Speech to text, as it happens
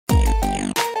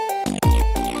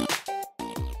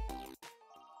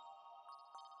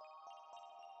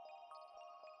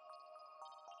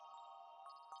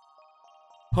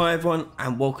Hi everyone,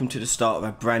 and welcome to the start of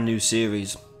a brand new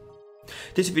series.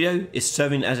 This video is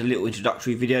serving as a little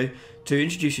introductory video to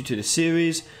introduce you to the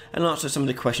series and answer some of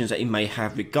the questions that you may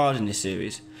have regarding this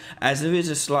series, as there is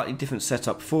a slightly different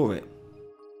setup for it.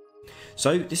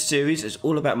 So this series is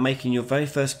all about making your very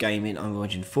first game in Unreal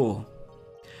Engine 4.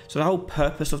 So the whole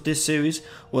purpose of this series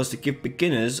was to give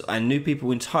beginners and new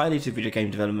people entirely to video game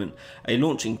development a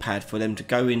launching pad for them to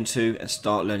go into and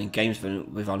start learning games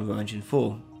development with Unreal Engine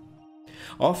 4.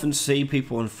 I often see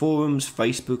people on forums,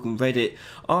 Facebook and Reddit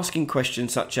asking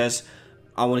questions such as,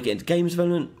 I want to get into games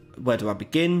development, where do I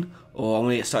begin? Or I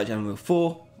want to get started in Unreal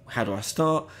 4, how do I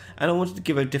start? And I wanted to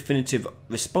give a definitive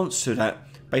response to that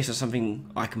based on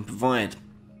something I can provide.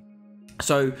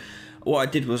 So what I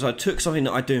did was I took something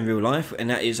that I do in real life, and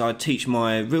that is I teach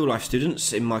my real life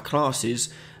students in my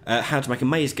classes how to make a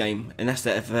maze game, and that's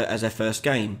as their first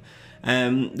game.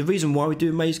 The reason why we do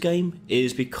a maze game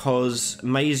is because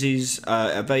mazes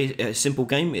are a very simple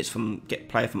game. It's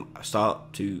player from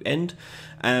start to end,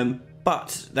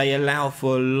 but they allow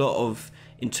for a lot of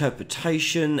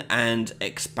interpretation and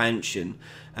expansion.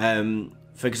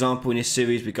 For example, in this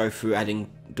series we go through adding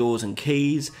doors and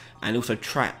keys and also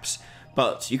traps,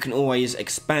 but you can always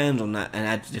expand on that and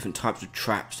add different types of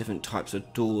traps, different types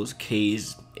of doors,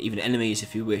 keys, even enemies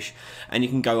if you wish, and you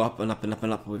can go up and up and up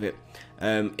and up with it.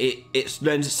 It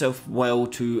lends itself well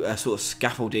to a sort of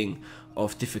scaffolding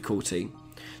of difficulty,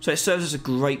 so it serves as a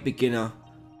great beginner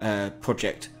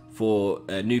project for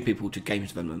new people to games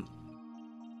development.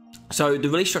 So the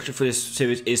release structure for this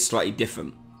series is slightly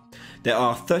different. There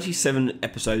are 37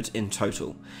 episodes in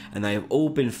total, and they have all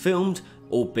been filmed,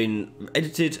 all been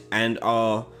edited, and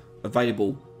are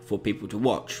available for people to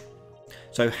watch.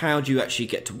 So how do you actually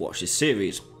get to watch this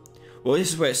series? Well,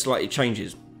 this is where it slightly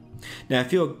changes. Now,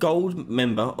 if you're a gold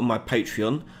member on my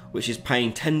Patreon, which is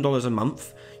paying $10 a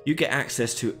month, you get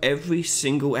access to every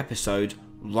single episode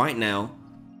right now,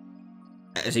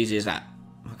 as easy as that.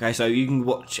 Okay, so you can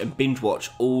watch and binge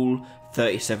watch all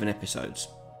 37 episodes.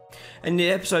 And the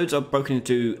episodes are broken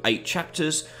into 8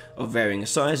 chapters of varying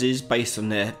sizes based on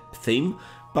their theme,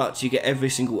 but you get every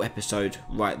single episode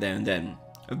right there and then,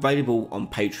 available on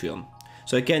Patreon.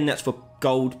 So again, that's for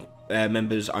gold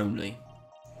members only,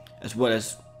 as well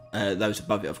as those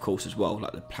above it, of course, as well,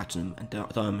 like the platinum and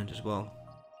diamond as well.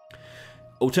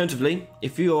 Alternatively,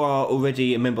 if you are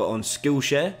already a member on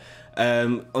Skillshare,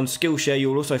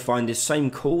 you'll also find this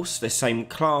same course, this same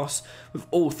class, with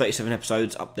all 37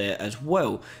 episodes up there as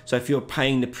well. So if you're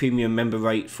paying the premium member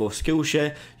rate for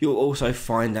Skillshare, you'll also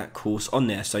find that course on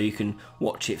there, so you can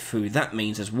watch it through that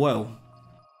means as well.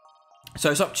 So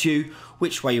it's up to you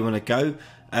which way you want to go.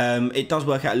 It does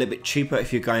work out a little bit cheaper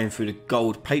if you're going through the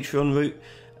gold Patreon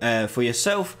route for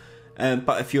yourself,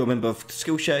 but if you're a member of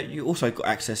Skillshare, you also got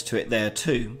access to it there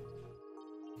too.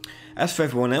 As for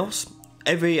everyone else,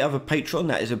 every other patron,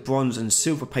 that is a bronze and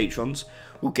silver patrons,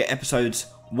 will get episodes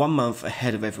 1 month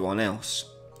ahead of everyone else.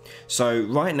 So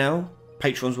right now,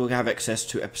 patrons will have access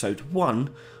to episode 1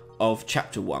 of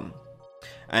chapter 1,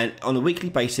 and on a weekly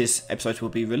basis episodes will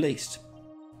be released.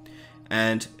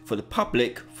 And for the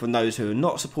public, from those who are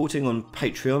not supporting on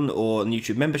Patreon or on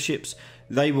YouTube memberships,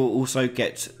 they will also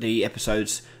get the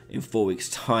episodes in 4 weeks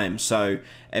time. So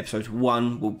episode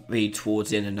 1 will be towards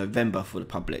the end of November for the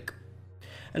public.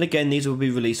 And again, these will be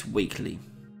released weekly.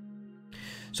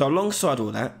 So alongside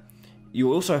all that, you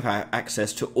will also have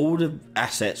access to all the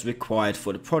assets required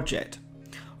for the project.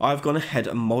 I've gone ahead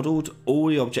and modelled all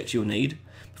the objects you'll need,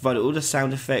 provided all the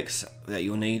sound effects that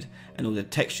you'll need, and all the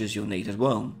textures you'll need as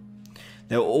well.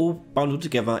 They're all bundled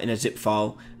together in a zip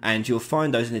file, and you'll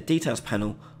find those in the details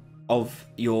panel of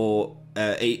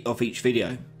each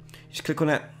video. Just click on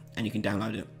that and you can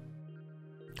download it.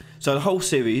 So the whole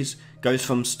series goes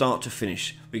from start to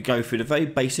finish. We go through the very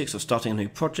basics of starting a new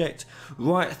project,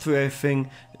 right through everything,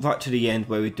 right to the end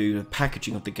where we do the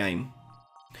packaging of the game.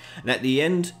 And at the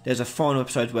end, there's a final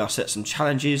episode where I'll set some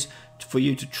challenges for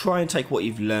you to try and take what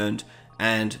you've learned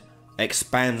and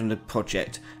expand on the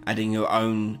project, adding your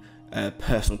own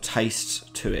personal tastes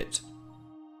to it.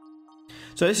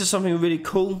 So this is something really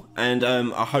cool, and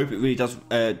I hope it really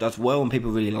does well and people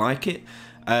really like it.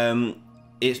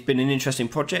 It's been an interesting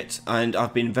project, and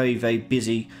I've been very, very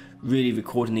busy really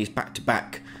recording these back to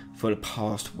back for the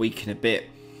past week and a bit.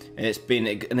 It's been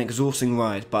an exhausting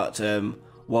ride, but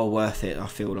well worth it, I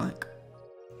feel like.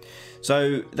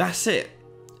 So that's it,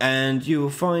 and you will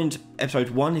find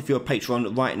episode 1 if you're a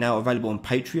patron right now available on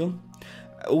Patreon.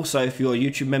 Also, if you're a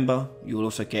YouTube member, you will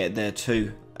also get it there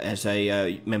too as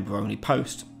a member only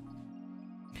post.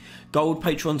 Gold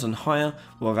patrons and higher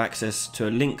will have access to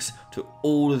links to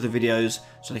all of the videos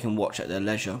so they can watch at their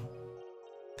leisure.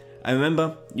 And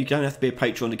remember, you don't have to be a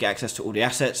patron to get access to all the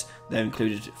assets. They're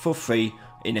included for free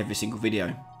in every single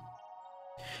video.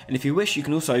 And if you wish, you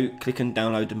can also click and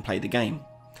download and play the game.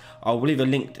 I'll leave a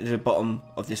link to the bottom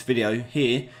of this video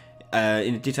here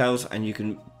in the details, and you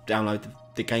can download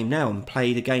the game now and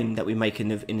play the game that we make in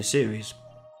the series.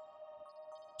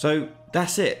 So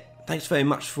that's it. Thanks very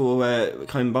much for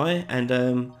coming by,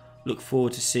 and look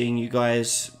forward to seeing you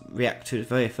guys react to the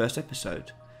very first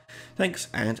episode. Thanks,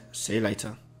 and see you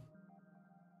later.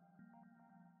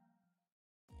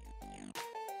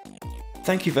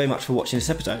 Thank you very much for watching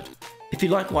this episode. If you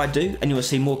like what I do and you want to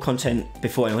see more content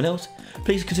before anyone else,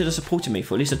 please consider supporting me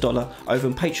for at least $1 over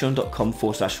on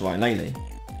patreon.com/RyanLaley.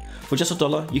 For just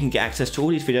 $1, you can get access to all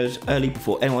these videos early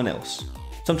before anyone else,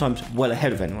 sometimes well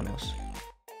ahead of anyone else.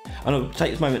 And I'll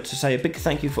take this moment to say a big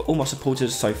thank you for all my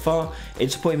supporters so far in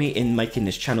supporting me in making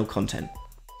this channel content.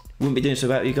 Wouldn't be doing this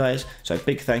without you guys, so a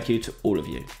big thank you to all of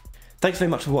you. Thanks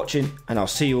very much for watching, and I'll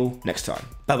see you all next time.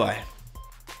 Bye bye.